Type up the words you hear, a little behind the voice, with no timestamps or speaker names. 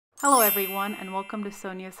Hello everyone and welcome to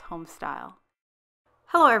Sonia's Home Style.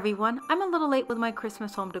 Hello everyone, I'm a little late with my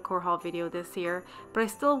Christmas home decor haul video this year, but I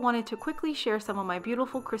still wanted to quickly share some of my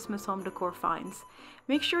beautiful Christmas home decor finds.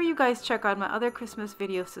 Make sure you guys check out my other Christmas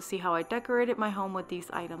videos to see how I decorated my home with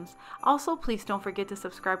these items. Also, please don't forget to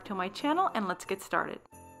subscribe to my channel and let's get started.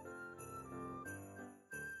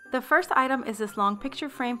 The first item is this long picture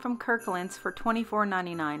frame from Kirkland's for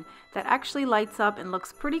 $24.99 that actually lights up and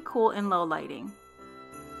looks pretty cool in low lighting.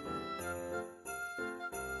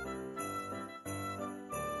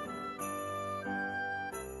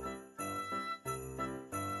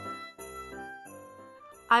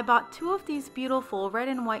 I bought two of these beautiful red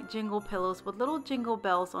and white jingle pillows with little jingle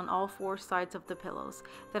bells on all four sides of the pillows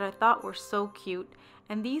that I thought were so cute,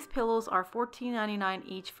 and these pillows are $14.99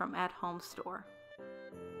 each from At Home store.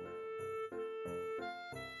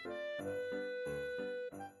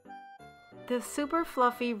 This super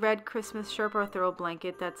fluffy red Christmas Sherpa throw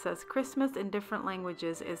blanket that says Christmas in different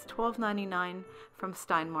languages is $12.99 from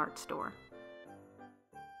Steinmart store.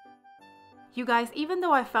 You guys, even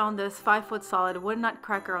though I found this 5-foot solid wood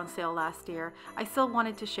nutcracker on sale last year, I still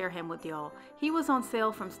wanted to share him with y'all. He was on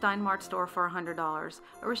sale from Steinmart store for $100,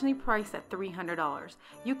 originally priced at $300.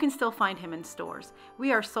 You can still find him in stores.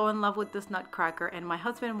 We are so in love with this nutcracker and my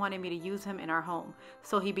husband wanted me to use him in our home,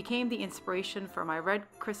 so he became the inspiration for my red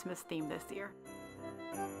Christmas theme this year.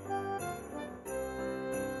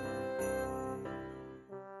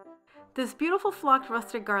 This beautiful flocked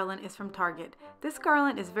rustic garland is from Target. This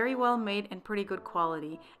garland is very well made and pretty good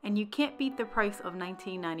quality, and you can't beat the price of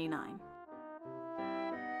 $19.99.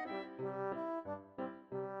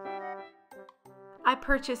 I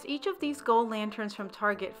purchased each of these gold lanterns from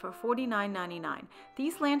Target for $49.99.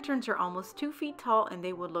 These lanterns are almost 2 feet tall and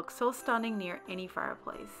they would look so stunning near any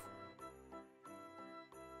fireplace.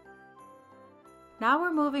 Now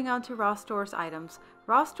we're moving on to Ross Stores items.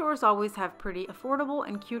 Ross Stores always have pretty affordable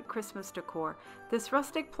and cute Christmas decor. This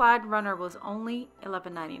rustic plaid runner was only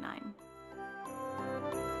 $11.99.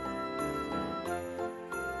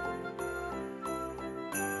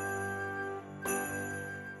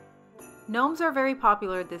 Gnomes are very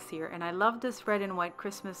popular this year and I love this red and white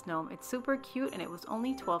Christmas gnome. It's super cute and it was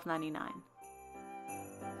only $12.99.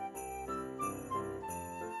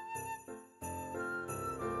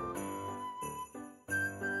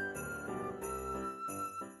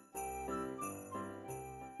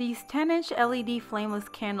 These 10-inch LED flameless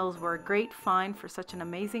candles were a great find for such an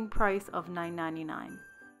amazing price of $9.99.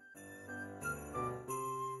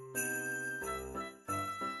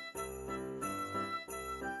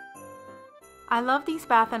 I love these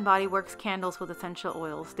Bath & Body Works candles with essential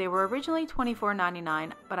oils. They were originally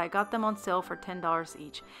 $24.99, but I got them on sale for $10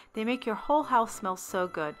 each. They make your whole house smell so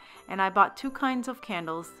good, and I bought two kinds of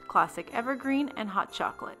candles, Classic Evergreen and Hot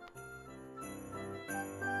Chocolate.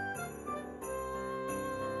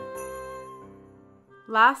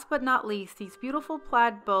 Last but not least, these beautiful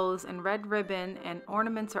plaid bows and red ribbon and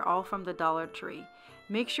ornaments are all from the Dollar Tree.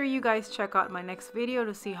 Make sure you guys check out my next video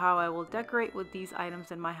to see how I will decorate with these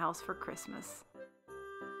items in my house for Christmas.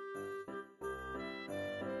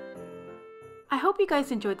 I hope you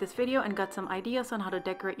guys enjoyed this video and got some ideas on how to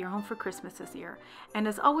decorate your home for Christmas this year. And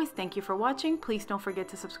as always, thank you for watching. Please don't forget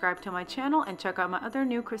to subscribe to my channel and check out my other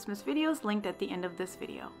new Christmas videos linked at the end of this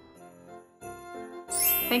video.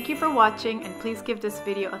 Thank you for watching, and please give this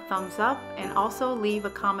video a thumbs up and also leave a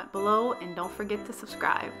comment below and don't forget to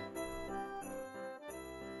subscribe.